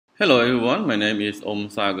Hello everyone, my name is Oum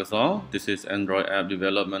Saokosal. This is Android App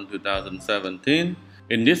Development 2017.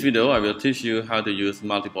 In this video, I will teach you how to use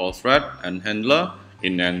multiple thread and handler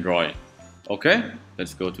in Android. Okay,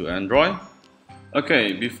 let's go to Android.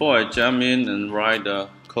 Okay, before I jump in and write the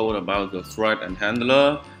code about the thread and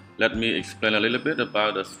handler, let me explain a little bit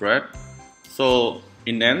about the thread. So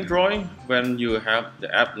in Android, when you have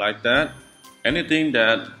the app like that, anything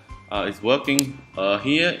that is working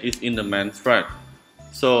here is in the main thread.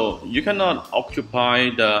 So you cannot occupy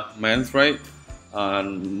the main thread,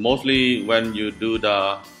 mostly when you do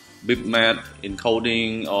the bitmap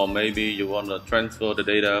encoding, or maybe you want to transfer the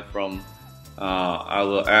data from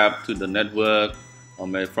our app to the network, or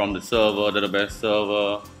maybe from the server, database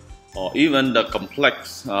server, or even the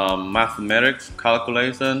complex mathematics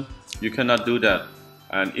calculation. You cannot do that.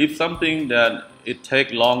 And if something that it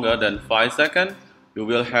takes longer than 5 seconds, you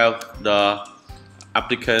will have the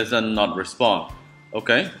application not respond.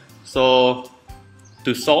 Okay, so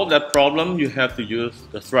to solve that problem, you have to use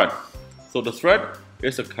the thread. So the thread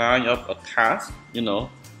is a kind of a task,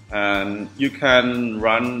 and you can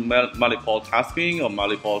run multiple tasking or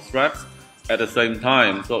multiple threads at the same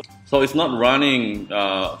time. So it's not running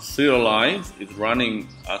serialized, it's running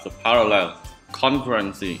as a parallel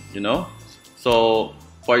concurrency, So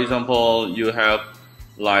for example, you have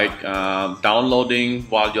like downloading.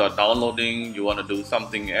 While you are downloading, you want to do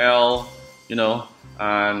something else,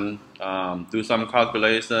 and do some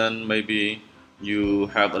calculation. Maybe you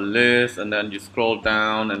have a list and then you scroll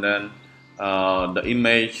down and then the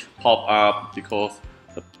image pop up because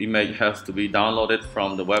the image has to be downloaded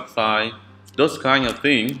from the website. Those kind of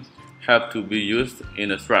things have to be used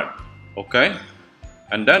in a thread. Okay,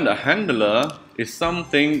 and then the handler is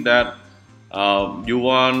something that you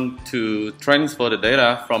want to transfer the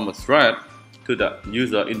data from a thread to the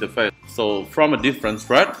user interface. So from a different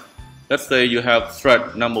thread, let's say you have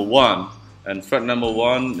thread number 1, and thread number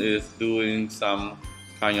 1 is doing some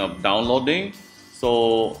kind of downloading.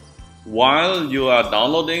 So while you are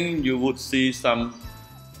downloading, you would see some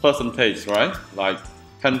percentage, right? Like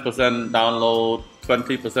 10% download,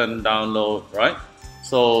 20% download, right?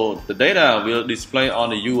 So the data will display on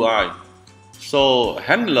the UI. So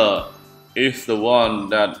handler is the one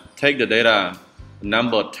that take the data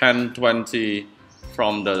number 10, 20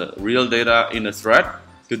 from the real data in the thread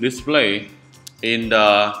to display in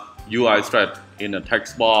the UI thread, in the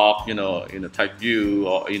text box, in the text view,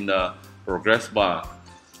 or in the progress bar.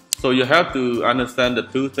 So you have to understand the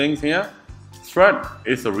two things here. Thread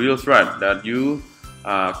is a real thread that you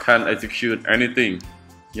can execute anything,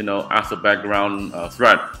 as a background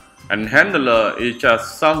thread. And handler is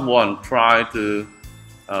just someone try to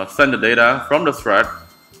send the data from the thread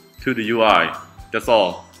to the UI. That's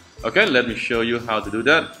all. Okay, let me show you how to do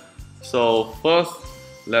that. So first,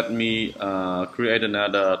 let me create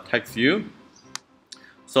another text view.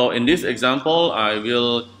 So in this example, I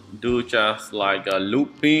will do just like a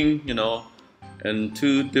looping, in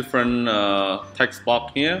two different text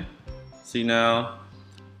box here. See now.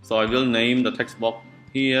 So I will name the text box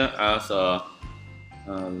here as a,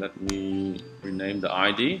 let me rename the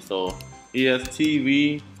ID. So here's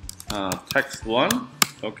TV text 1,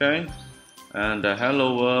 okay, and the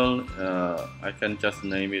hello world, I can just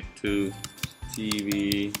name it to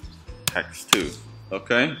TV text 2,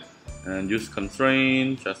 okay, and use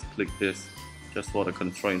constraint. Just click this just for the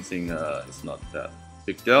constraint thing. It's not that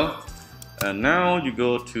big deal. And now you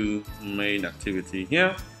go to main activity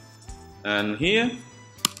here, and here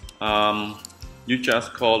you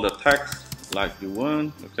just call the text like you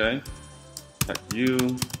want, okay, text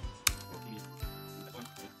view.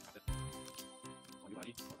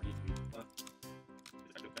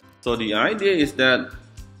 So the idea is that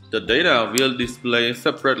the data will display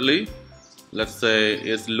separately. Let's say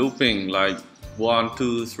it's looping like 1,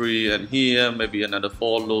 2, 3, and here maybe another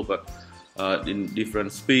for loop, but in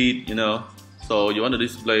different speed, So you want to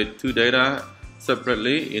display two data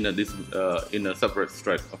separately in a separate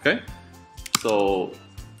thread. Okay. So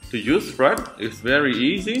to use thread is very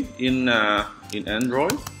easy in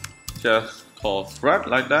Android. Just call thread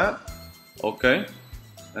like that. Okay,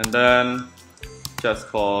 and then just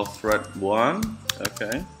call thread 1,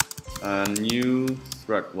 okay, and new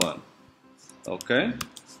thread 1, okay.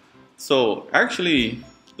 So actually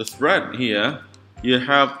the thread here, you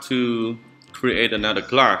have to create another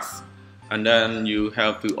class, and then you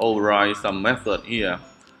have to override some method here.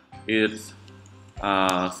 It's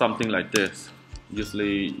something like this.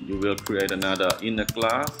 Usually you will create another inner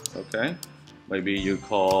class, okay, maybe you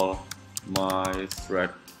call my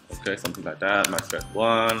thread, okay, something like that, my thread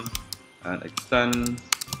 1, and extend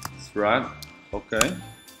thread, okay,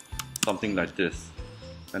 something like this.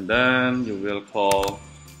 And then you will call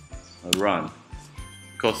run,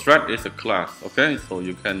 because thread is a class. Okay, so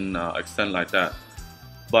you can extend like that.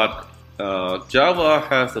 But Java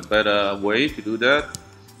has a better way to do that.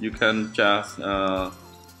 You can just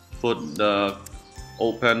put the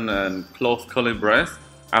open and close curly brace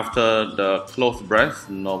after the close brace,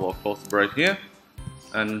 normal close brace here,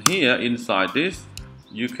 and here inside this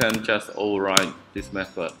you can just override this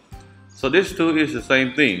method. So this two is the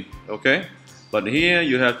same thing, okay? But here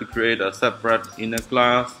you have to create a separate inner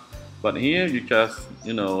class. But here you just,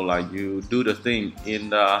 you know, like you do the thing in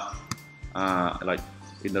the like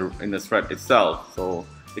in the thread itself. So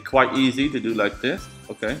it's quite easy to do like this,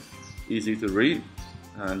 okay? Easy to read.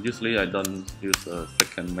 And usually I don't use a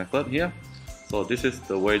second method here. So this is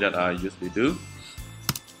the way that I usually do.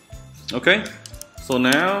 Okay, so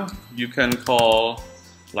now you can call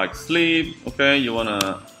like sleep. Okay, you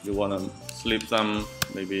wanna sleep some,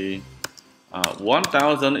 maybe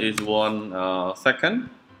 1000 is 1 second.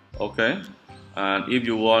 Okay, and if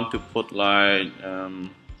you want to put like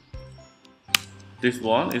this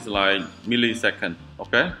one is like millisecond.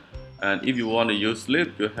 Okay, and if you want to use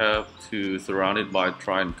sleep, you have to surround it by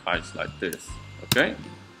try and catch like this. Okay,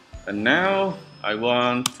 and now I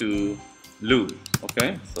want to loop.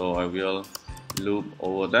 Okay, so I will loop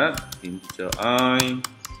over that integer I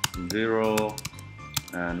 0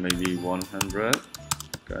 and maybe 100.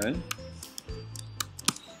 Okay,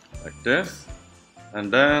 like this,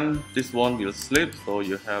 and then this one will sleep, so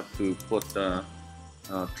you have to put the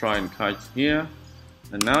try and catch here.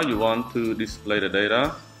 And now you want to display the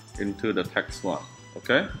data into the text one.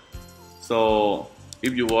 Okay, so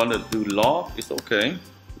if you want to do log, it's okay.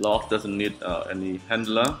 Log doesn't need any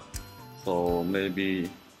handler, so maybe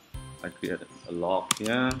I create a log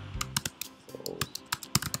here. So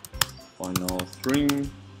final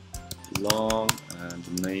string log and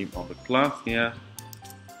the name of the class here,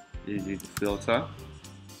 easy to filter.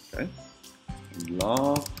 Okay,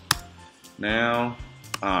 log now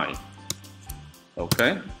I.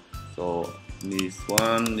 Okay, so this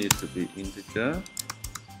one needs to be integer.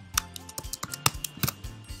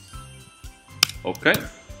 Okay,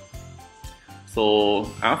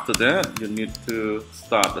 so after that you need to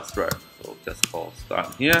start the thread, so just call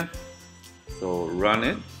start here, so run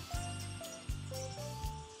it,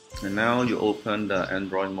 and now you open the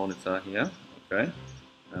Android monitor here. Okay,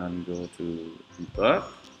 and go to debug,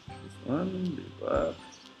 this one debug,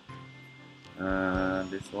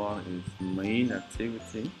 and this one is main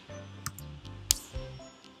activity,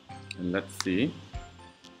 and let's see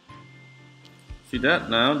that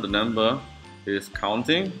now the number is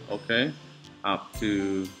counting. Okay, up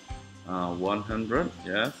to 100,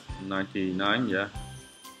 yes, 99, yeah,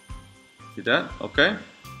 see that? Okay,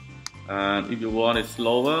 and if you want it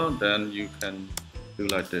slower, then you can do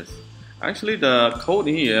like this. Actually the code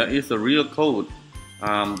here is a real code,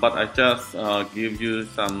 but I just give you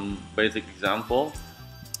some basic example.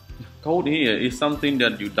 Code here is something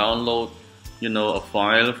that you download, you know, a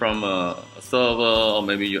file from a server, or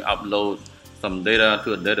maybe you upload some data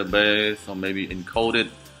to a database, or maybe encode it,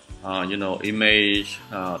 you know, image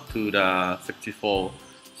to the 64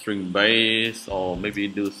 string base, or maybe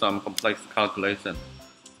do some complex calculation.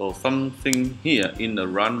 So something here in the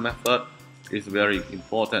run method is very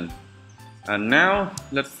important. And now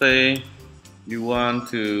let's say you want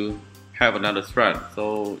to have another thread,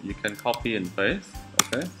 so you can copy and paste.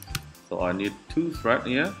 Okay, so I need 2 threads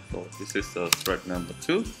here, so this is thread number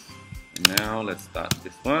 2. And now let's start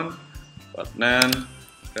this one. But then,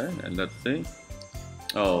 okay, and let's see.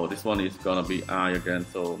 Oh, this one is gonna be I again,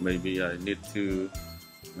 so maybe I need to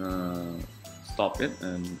stop it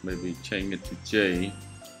and maybe change it to J,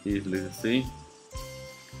 easily to see.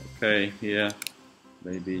 Okay, here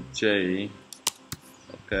maybe J.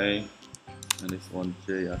 Okay, and this one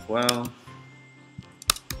J as well.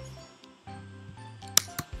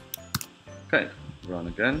 Okay, run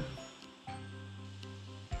again.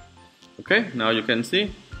 Okay, now you can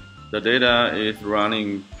see the data is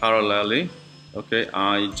running parallelly. Okay,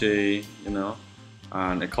 I, J, you know,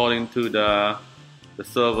 and according to the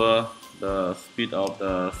server, the speed of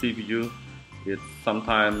the CPU, it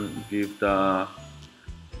sometimes gives the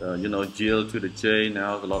you know, GL to the J.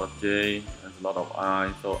 Now a lot of J and a lot of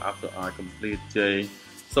I. So after I complete J,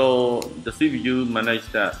 so the CPU manage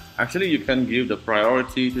that. Actually, you can give the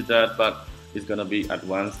priority to that, but it's gonna be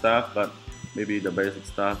advanced stuff. But maybe the basic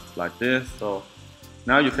stuff like this. So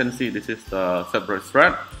now you can see this is the separate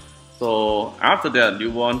thread. So after that, you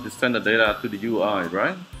want to send the data to the UI,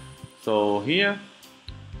 right? So here,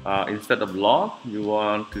 instead of log, you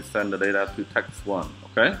want to send the data to text one.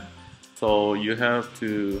 Okay, so you have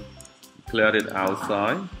to clear it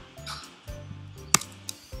outside.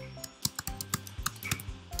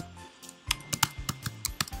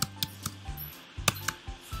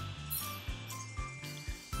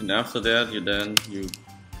 and after that you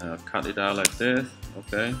cut it out like this.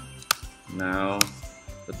 Okay, now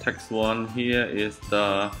the text one here is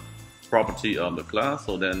the property of the class,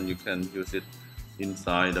 so then you can use it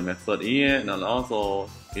inside the method here and also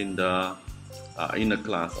in the inner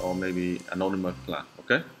class or maybe anonymous class.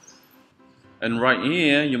 Okay, and right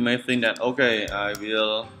here you may think that okay, I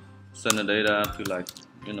will send the data to like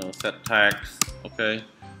set tags. Okay,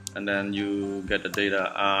 and then you get the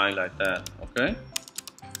data I like that. Okay,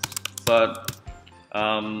 but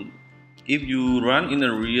if you run in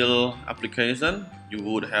a real application, you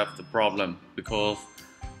would have the problem because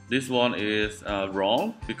this one is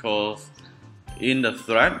wrong, because in the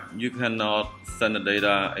thread you cannot send the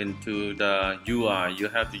data into the UI, you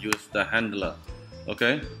have to use the handler.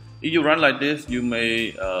 Okay, if you run like this, you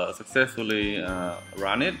may successfully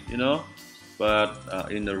run it, but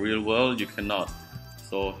in the real world you cannot.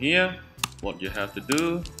 So here what you have to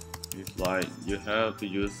do is like you have to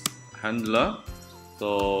use handler.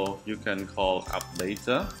 So you can call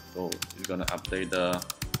updater. So you're gonna update the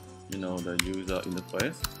the user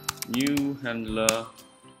interface. New handler,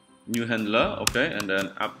 okay, and then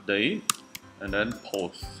update, and then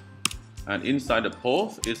post. And inside the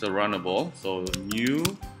post is a runnable. So new,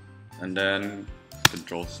 and then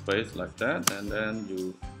control space like that, and then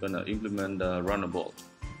you're gonna implement the runnable.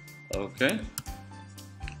 Okay,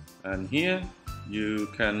 and here you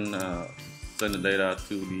can send the data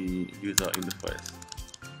to the user interface.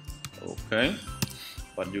 Okay,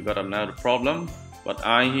 but you got another problem. But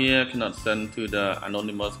I here cannot send to the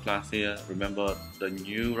anonymous class here. Remember, the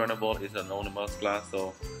new runnable is anonymous class,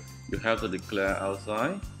 so you have to declare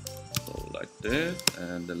outside. So like this,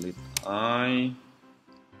 and delete I,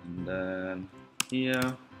 and then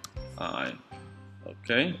here I.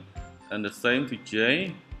 Okay, and the same to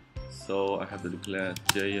J. So I have to declare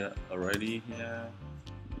J already here,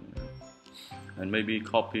 and maybe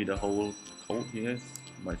copy the whole code here.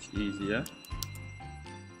 Much easier.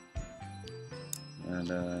 And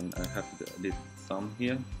then I have to edit some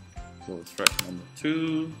here. So thread number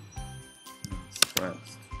 2, thread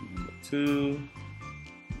number 2,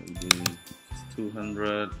 maybe it's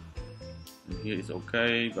 200, and here is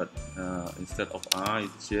okay, but instead of I,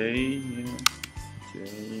 it's J here.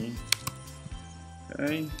 J.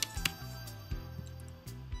 Okay.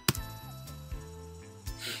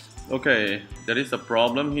 Okay, there is a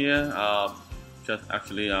problem here. Just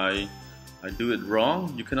actually I do it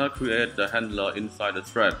wrong. You cannot create the handler inside the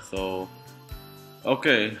thread. So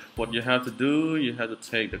okay, what you have to do, you have to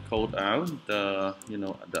take the code out, the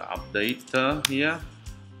the updater here.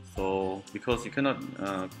 So because you cannot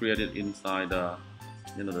create it inside the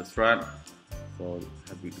the thread, so you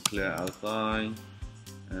have to declare outside,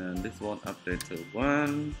 and this one updater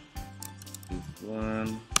 1, this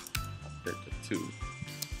one updater 2.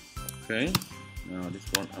 Okay, now this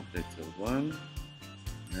one updater 1,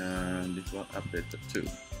 and this one updated 2.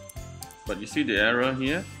 But you see the error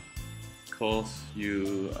here, because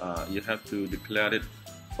you have to declare it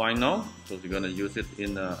final, because you're gonna use it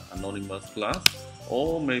in an anonymous class,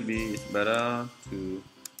 or maybe it's better to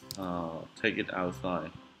take it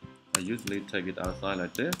outside. I usually take it outside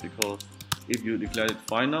like this, because if you declare it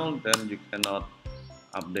final, then you cannot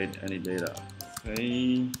update any data.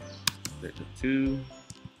 Okay, updated 2.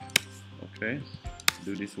 Okay,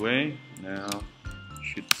 do this way. Now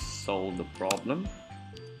should solve the problem.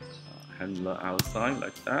 Handler outside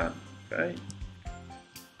like that. Okay.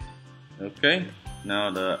 Okay. Now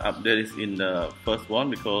the update is in the first one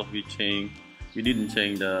because we didn't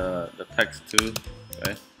change the text too.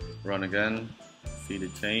 Okay. Run again. See the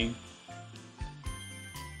change.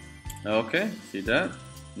 Okay. See that.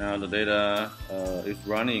 Now the data is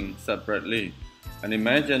running separately. And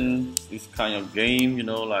imagine this kind of game,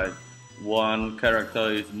 like one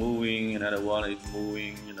character is moving, another one is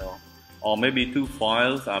moving, or maybe two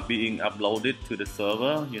files are being uploaded to the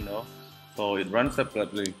server, so it runs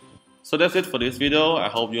separately. So that's it for this video. I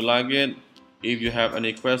hope you like it. If you have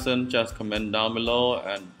any questions, just comment down below,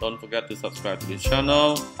 and don't forget to subscribe to this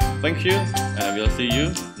channel. Thank you, and I will see you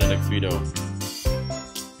in the next video.